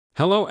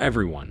Hello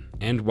everyone,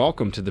 and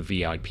welcome to the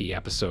VIP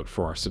episode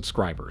for our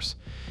subscribers.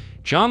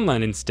 John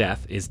Lennon's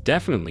death is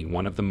definitely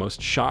one of the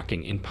most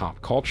shocking in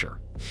pop culture.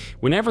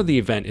 Whenever the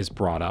event is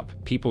brought up,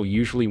 people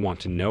usually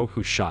want to know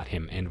who shot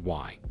him and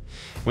why.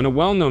 When a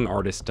well-known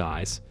artist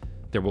dies,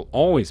 there will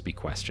always be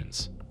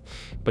questions.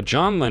 But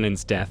John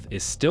Lennon's death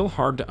is still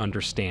hard to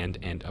understand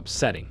and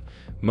upsetting,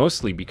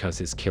 mostly because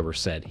his killer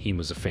said he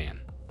was a fan.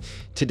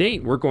 Today,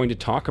 we're going to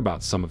talk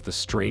about some of the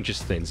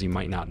strangest things you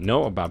might not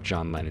know about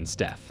John Lennon's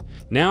death.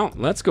 Now,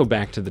 let's go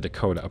back to the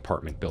Dakota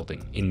apartment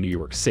building in New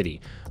York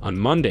City on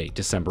Monday,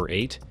 December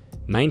 8,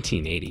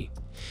 1980.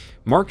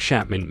 Mark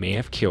Chapman may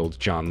have killed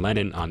John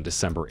Lennon on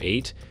December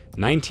 8,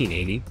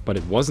 1980, but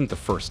it wasn't the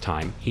first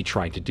time he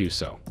tried to do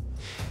so.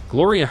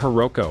 Gloria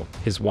Hiroko,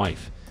 his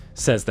wife,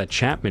 says that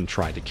Chapman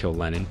tried to kill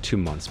Lennon 2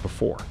 months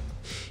before.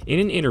 In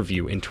an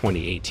interview in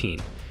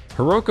 2018,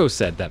 Hiroko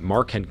said that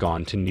Mark had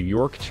gone to New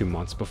York 2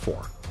 months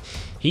before.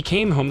 He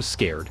came home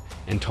scared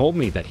and told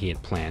me that he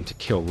had planned to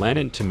kill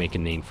Lennon to make a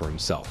name for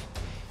himself.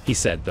 He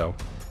said, though,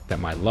 that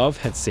my love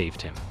had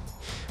saved him.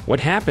 What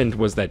happened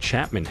was that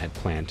Chapman had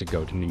planned to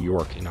go to New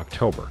York in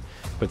October,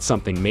 but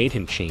something made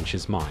him change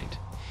his mind.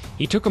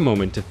 He took a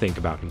moment to think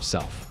about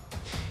himself.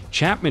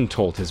 Chapman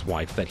told his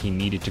wife that he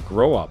needed to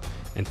grow up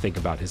and think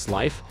about his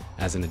life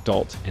as an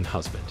adult and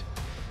husband.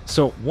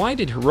 So why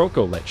did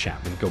Hiroko let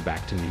Chapman go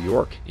back to New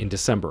York in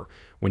December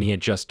when he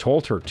had just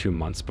told her 2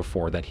 months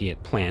before that he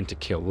had planned to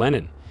kill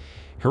Lennon?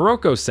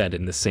 Hiroko said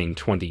in the same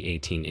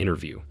 2018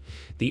 interview,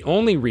 "The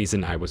only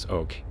reason I was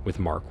okay with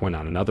Mark went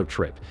on another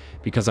trip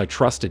because I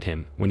trusted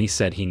him when he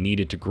said he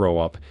needed to grow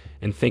up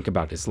and think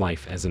about his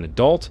life as an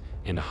adult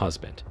and a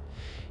husband.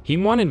 He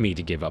wanted me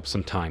to give up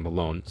some time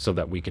alone so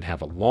that we could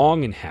have a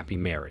long and happy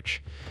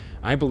marriage.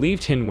 I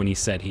believed him when he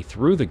said he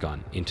threw the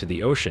gun into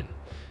the ocean,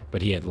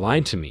 but he had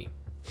lied to me."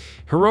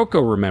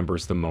 Hiroko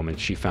remembers the moment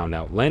she found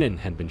out Lennon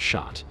had been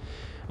shot.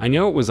 "I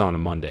know it was on a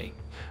Monday.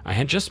 I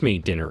had just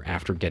made dinner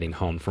after getting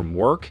home from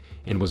work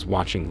and was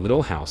watching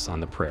Little House on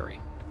the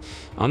Prairie.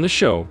 On the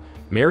show,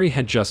 Mary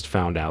had just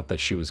found out that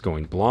she was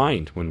going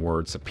blind when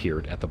words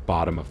appeared at the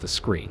bottom of the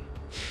screen.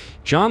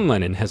 John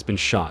Lennon has been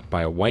shot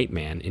by a white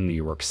man in New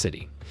York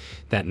City.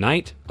 That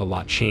night, a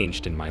lot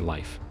changed in my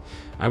life.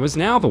 I was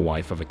now the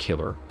wife of a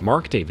killer,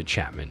 Mark David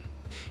Chapman.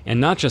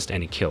 And not just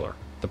any killer.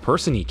 The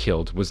person he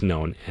killed was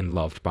known and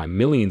loved by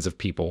millions of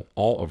people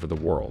all over the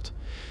world."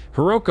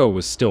 Hiroko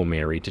was still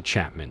married to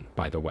Chapman,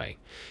 by the way.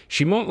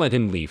 She won't let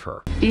him leave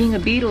her. Being a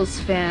Beatles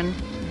fan,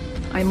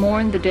 I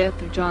mourn the death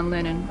of John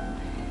Lennon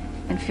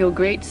and feel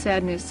great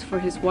sadness for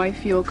his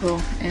wife Yoko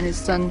and his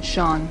son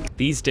Sean.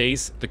 These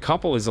days, the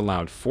couple is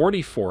allowed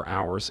 44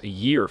 hours a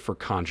year for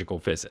conjugal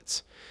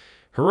visits.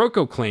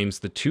 Hiroko claims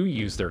the two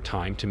use their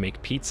time to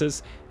make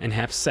pizzas and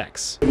have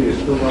sex.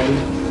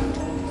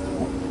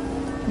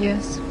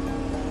 Yes,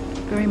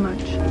 very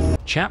much.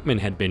 Chapman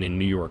had been in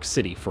New York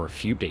City for a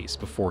few days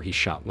before he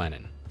shot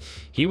Lennon.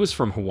 He was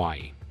from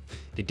Hawaii.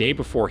 The day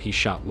before he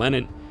shot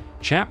Lennon,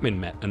 Chapman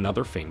met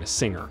another famous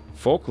singer,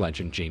 folk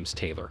legend James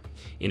Taylor,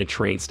 in a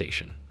train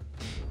station.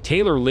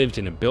 Taylor lived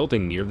in a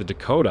building near the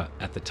Dakota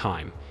at the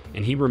time,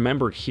 and he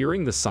remembered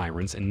hearing the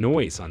sirens and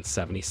noise on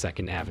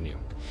 72nd Avenue.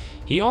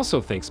 He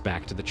also thinks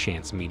back to the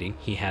chance meeting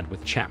he had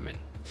with Chapman.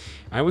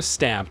 "I was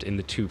stabbed in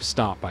the tube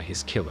stop by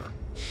his killer.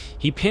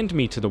 He pinned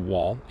me to the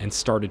wall and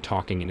started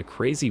talking in a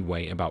crazy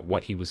way about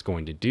what he was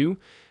going to do,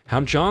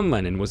 how John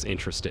Lennon was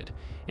interested,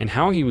 and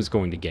how he was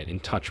going to get in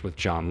touch with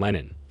John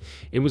Lennon.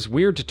 It was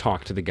weird to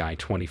talk to the guy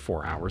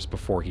 24 hours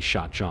before he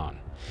shot John."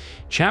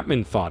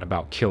 Chapman thought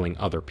about killing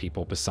other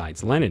people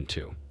besides Lennon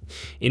too.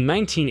 In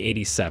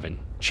 1987,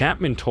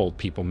 Chapman told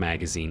People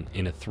magazine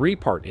in a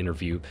 3-part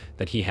interview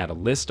that he had a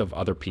list of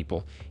other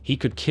people he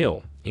could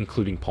kill,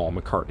 including Paul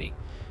McCartney,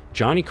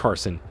 Johnny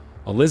Carson,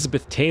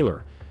 Elizabeth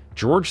Taylor,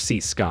 George C.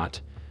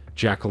 Scott,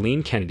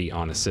 Jacqueline Kennedy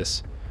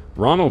Onassis,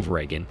 Ronald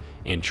Reagan,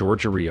 and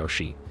George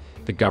Ariyoshi,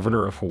 the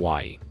governor of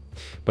Hawaii.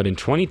 But in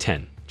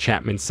 2010,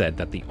 Chapman said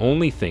that the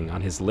only thing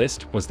on his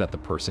list was that the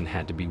person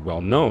had to be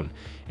well known,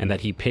 and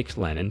that he picked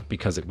Lennon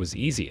because it was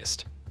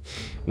easiest.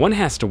 One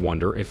has to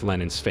wonder if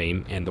Lennon's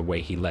fame and the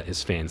way he let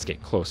his fans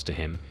get close to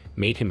him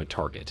made him a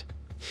target.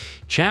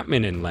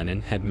 Chapman and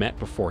Lennon had met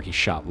before he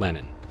shot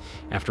Lennon.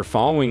 After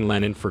following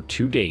Lennon for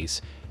 2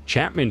 days,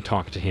 Chapman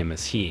talked to him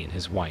as he and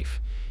his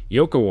wife,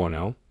 Yoko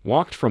Ono,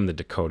 walked from the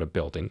Dakota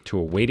building to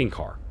a waiting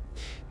car.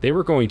 They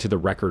were going to the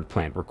record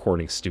plant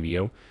recording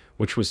studio,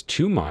 which was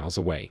 2 miles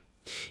away.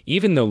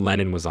 Even though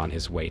Lennon was on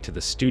his way to the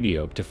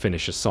studio to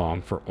finish a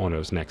song for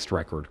Ono's next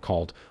record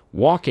called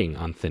Walking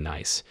on Thin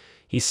Ice,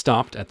 he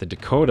stopped at the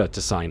Dakota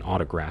to sign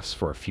autographs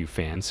for a few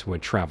fans who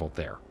had traveled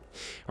there.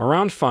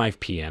 Around 5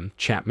 p.m.,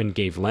 Chapman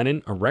gave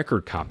Lennon a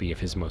record copy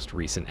of his most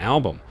recent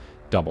album,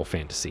 Double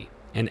Fantasy,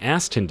 and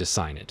asked him to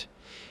sign it.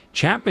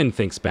 Chapman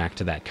thinks back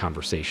to that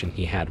conversation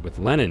he had with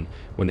Lennon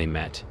when they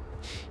met.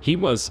 "He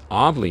was,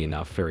 oddly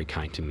enough, very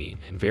kind to me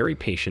and very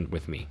patient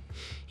with me.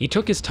 He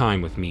took his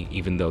time with me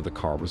even though the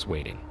car was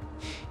waiting.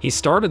 He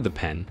started the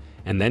pen,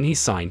 and then he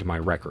signed my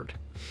record.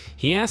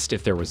 He asked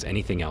if there was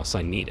anything else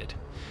I needed.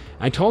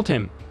 I told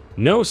him,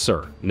 'No,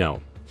 sir,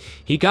 no.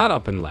 He got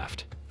up and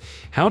left.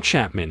 How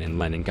Chapman and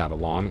Lennon got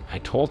along, I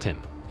told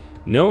him.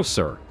 No,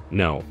 sir,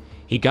 no.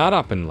 He got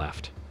up and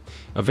left.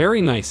 A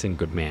very nice and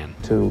good man.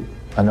 To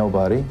a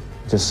nobody,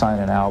 just sign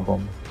an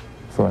album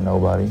for a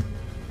nobody.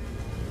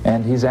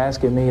 And he's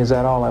asking me, is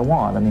that all I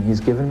want? I mean, he's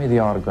given me the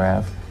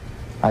autograph.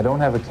 I don't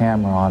have a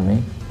camera on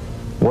me.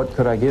 What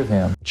could I give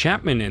him?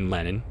 Chapman and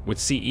Lennon would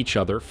see each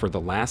other for the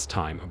last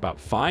time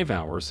about 5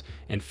 hours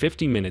and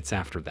 50 minutes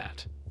after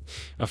that.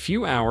 A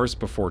few hours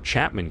before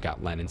Chapman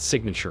got Lennon's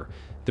signature,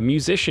 the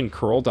musician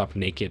curled up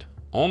naked,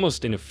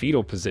 almost in a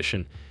fetal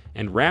position,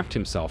 and wrapped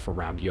himself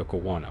around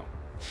Yoko Ono.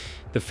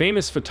 The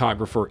famous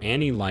photographer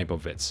Annie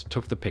Leibovitz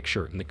took the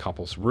picture in the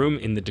couple's room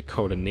in the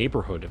Dakota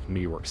neighborhood of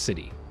New York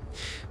City.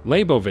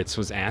 Leibovitz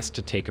was asked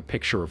to take a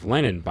picture of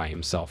Lennon by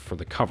himself for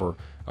the cover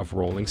of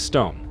Rolling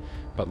Stone,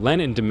 but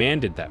Lennon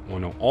demanded that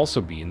Ono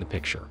also be in the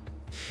picture.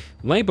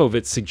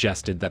 Leibovitz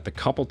suggested that the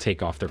couple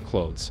take off their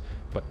clothes,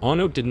 but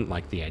Ono didn't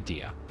like the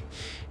idea.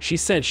 She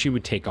said she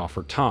would take off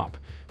her top,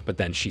 but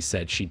then she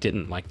said she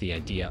didn't like the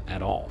idea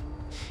at all.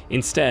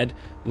 Instead,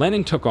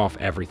 Lennon took off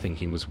everything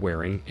he was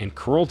wearing and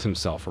curled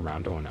himself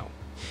around Ono.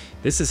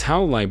 This is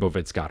how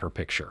Leibovitz got her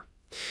picture.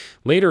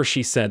 Later,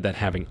 she said that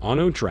having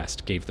Ono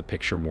dressed gave the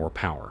picture more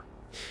power.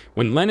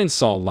 When Lennon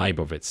saw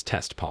Leibovitz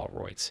test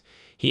Polaroids,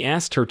 he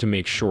asked her to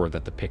make sure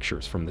that the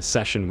pictures from the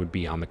session would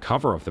be on the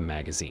cover of the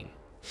magazine.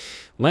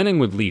 Lennon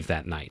would leave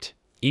that night,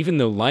 even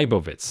though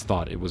Leibovitz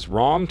thought it was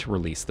wrong to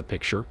release the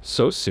picture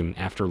so soon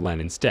after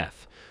Lennon's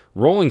death.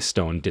 Rolling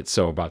Stone did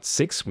so about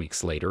 6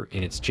 weeks later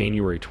in its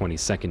January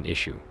 22nd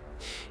issue.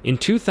 In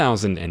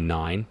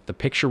 2009, the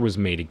picture was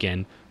made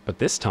again, but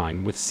this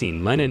time with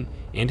Sean Lennon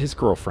and his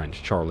girlfriend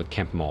Charlotte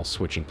Kempmall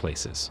switching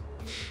places.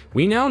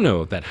 We now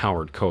know that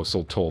Howard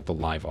Cosell told the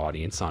live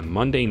audience on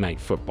Monday Night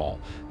Football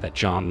that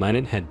John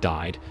Lennon had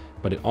died,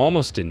 but it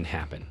almost didn't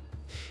happen.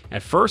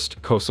 At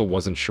first, Cosell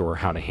wasn't sure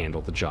how to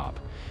handle the job.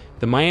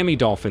 The Miami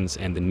Dolphins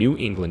and the New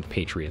England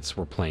Patriots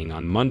were playing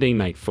on Monday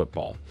Night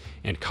Football,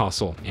 and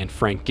Cosell and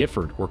Frank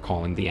Gifford were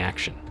calling the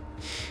action.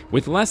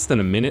 With less than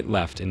a minute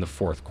left in the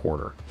fourth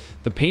quarter,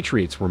 the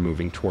Patriots were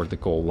moving toward the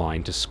goal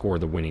line to score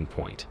the winning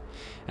point.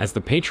 As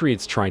the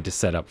Patriots tried to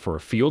set up for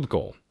a field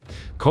goal,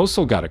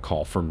 Cosell got a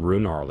call from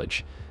Roone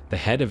Arledge, the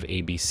head of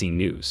ABC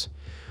News.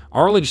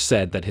 Arledge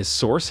said that his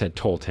source had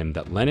told him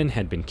that Lennon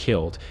had been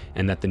killed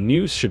and that the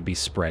news should be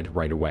spread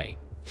right away.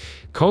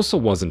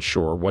 Cosell wasn't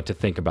sure what to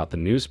think about the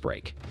news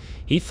break.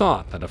 He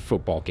thought that a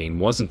football game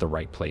wasn't the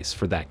right place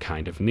for that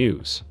kind of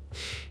news.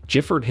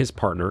 Gifford, his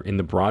partner in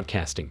the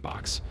broadcasting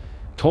box,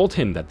 told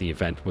him that the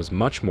event was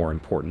much more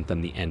important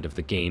than the end of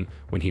the game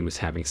when he was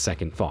having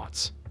second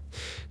thoughts.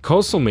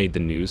 Cosell made the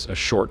news a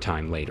short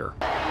time later.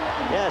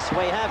 Yes,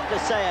 we have to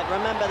say it.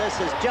 Remember, this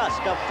is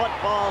just a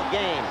football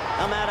game,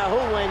 no matter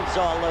who wins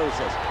or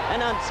loses.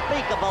 An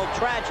unspeakable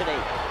tragedy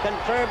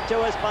confirmed to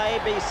us by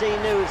ABC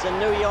News in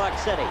New York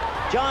City.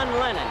 John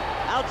Lennon,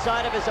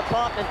 outside of his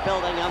apartment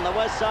building on the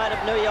west side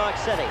of New York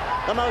City,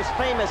 the most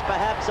famous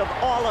perhaps of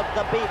all of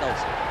the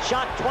Beatles,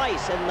 shot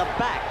twice in the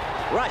back,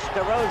 rushed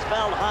to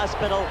Roosevelt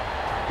Hospital,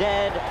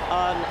 dead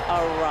on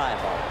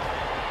arrival.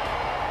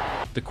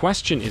 The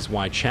question is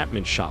why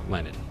Chapman shot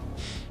Lennon.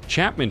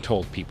 Chapman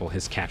told people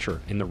his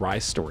Catcher in the Rye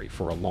story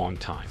for a long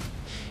time.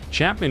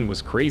 Chapman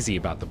was crazy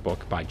about the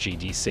book by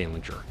J.D.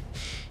 Salinger.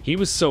 He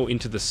was so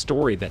into the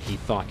story that he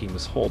thought he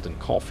was Holden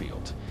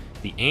Caulfield,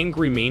 the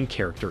angry main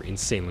character in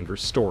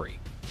Salinger's story.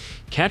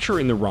 Catcher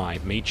in the Rye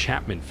made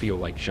Chapman feel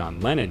like John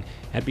Lennon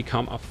had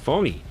become a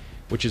phony,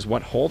 which is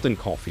what Holden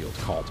Caulfield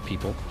called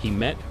people he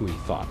met who he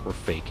thought were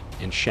fake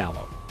and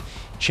shallow.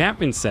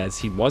 Chapman says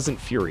he wasn't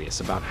furious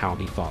about how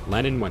he thought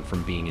Lennon went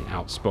from being an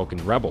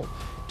outspoken rebel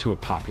to a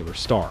popular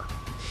star.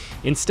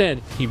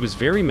 Instead, he was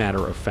very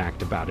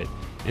matter-of-fact about it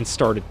and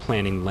started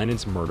planning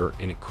Lennon's murder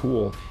in a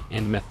cool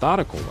and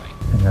methodical way.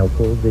 And I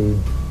pulled the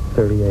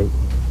 .38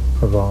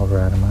 revolver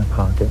out of my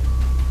pocket.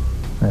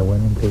 I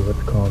went into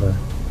what's called a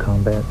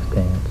combat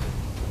stance,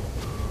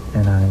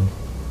 and I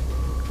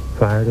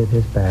fired at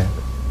his back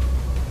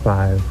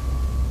 5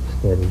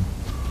 steady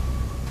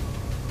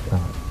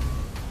shots.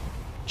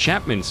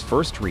 Chapman's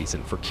first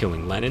reason for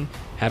killing Lennon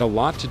had a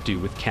lot to do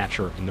with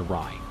Catcher in the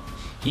Rye.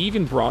 He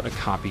even brought a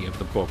copy of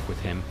the book with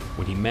him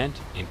when he met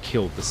and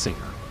killed the singer.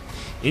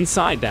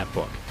 Inside that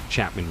book,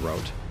 Chapman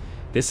wrote,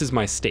 "This is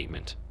my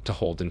statement to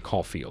Holden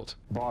Caulfield."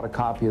 Bought a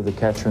copy of The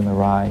Catcher in the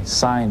Rye,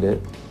 signed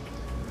it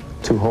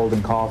to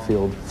Holden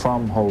Caulfield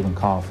from Holden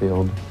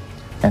Caulfield,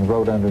 and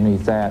wrote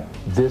underneath that,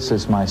 "This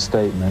is my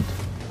statement,"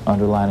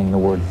 underlining the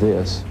word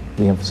 "this,"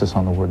 the emphasis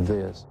on the word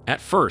 "this."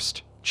 At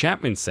first,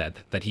 Chapman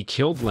said that he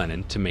killed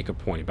Lennon to make a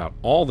point about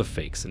all the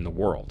fakes in the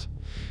world.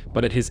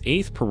 But at his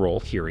 8th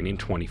parole hearing in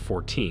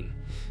 2014,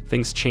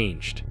 things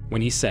changed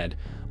when he said,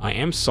 "I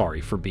am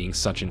sorry for being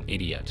such an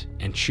idiot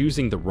and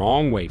choosing the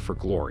wrong way for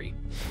glory.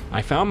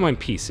 I found my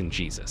peace in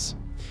Jesus.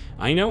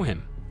 I know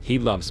him. He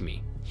loves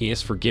me. He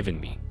has forgiven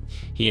me.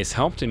 He has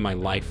helped in my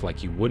life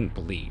like you wouldn't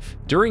believe."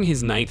 During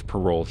his 9th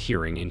parole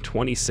hearing in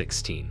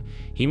 2016,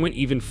 he went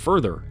even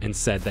further and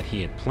said that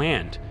he had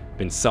planned,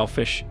 been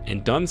selfish,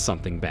 and done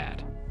something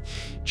bad.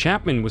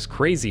 Chapman was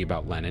crazy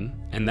about Lennon,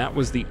 and that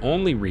was the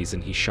only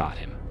reason he shot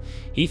him.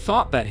 He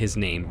thought that his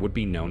name would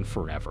be known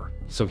forever,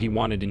 so he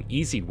wanted an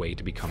easy way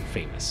to become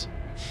famous.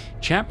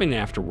 Chapman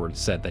afterwards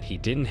said that he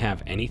didn't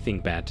have anything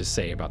bad to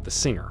say about the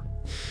singer.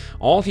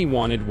 All he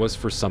wanted was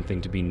for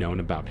something to be known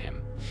about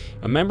him.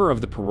 A member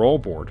of the parole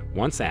board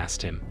once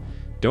asked him,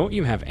 "Don't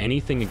you have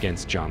anything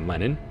against John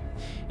Lennon?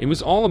 It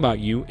was all about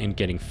you and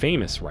getting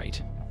famous,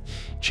 right?"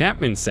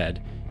 Chapman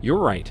said, "You're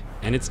right,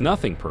 and it's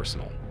nothing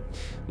personal."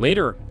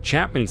 Later,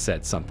 Chapman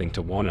said something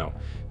to Wono,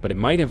 but it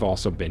might have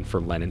also been for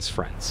Lennon's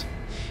friends.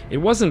 It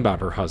wasn't about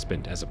her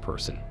husband as a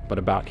person, but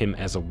about him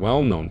as a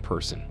well-known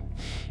person.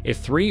 If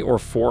 3 or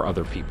 4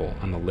 other people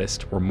on the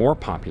list were more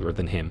popular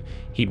than him,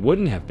 he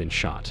wouldn't have been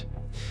shot.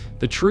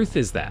 The truth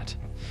is that.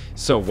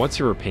 So what's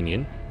your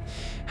opinion?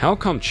 How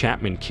come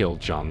Chapman killed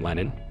John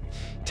Lennon?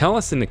 Tell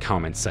us in the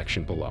comments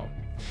section below.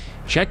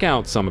 Check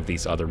out some of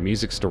these other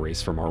music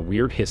stories from our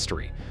weird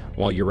history.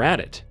 While you're at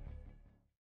it,